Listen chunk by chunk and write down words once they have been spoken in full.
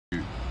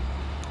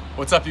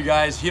What's up, you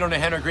guys? Rener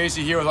and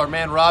Gracie here with our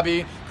man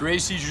Robbie.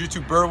 Gracie Jiu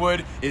Jitsu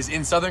Burwood is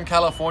in Southern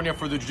California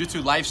for the Jiu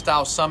Jitsu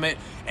Lifestyle Summit,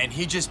 and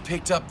he just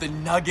picked up the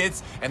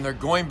nuggets, and they're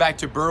going back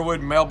to Burwood,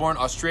 Melbourne,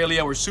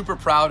 Australia. We're super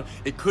proud.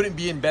 It couldn't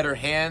be in better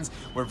hands.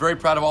 We're very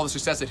proud of all the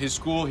success at his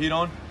school,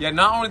 Rener. Yeah,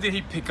 not only did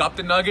he pick up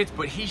the nuggets,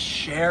 but he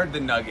shared the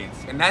nuggets,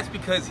 and that's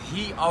because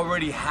he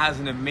already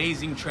has an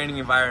amazing training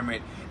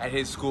environment at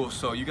his school.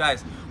 So you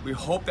guys, we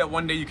hope that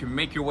one day you can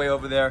make your way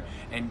over there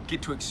and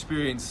get to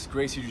experience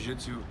Gracie Jiu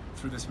Jitsu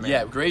through this man.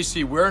 Yeah,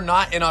 Gracie, we're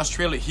not in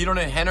Australia. Rener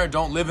and Rener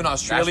don't live in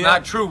Australia. That's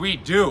not true, we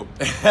do.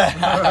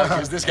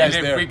 Because this guy's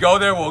and if there. we go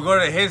there, we'll go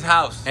to his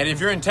house. And if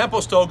you're in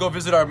Templestowe, go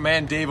visit our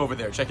man Dave over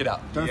there. Check it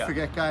out. Don't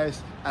forget,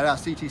 guys, at our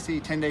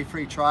CTC 10-day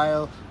free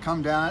trial,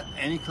 come down.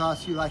 Any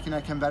class you like in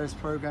our combatives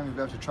program, you'll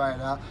be able to try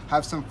it out.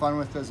 Have some fun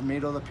with us,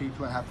 meet all the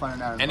people, and have fun in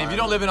that environment. And if you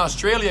don't live in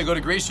Australia, go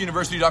to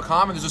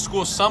gracieuniversity.com, and there's a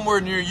school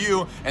somewhere near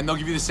you, and they'll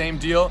give you the same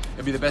deal.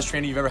 It'll be the best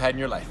training you've ever had in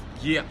your life.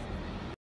 Yeah.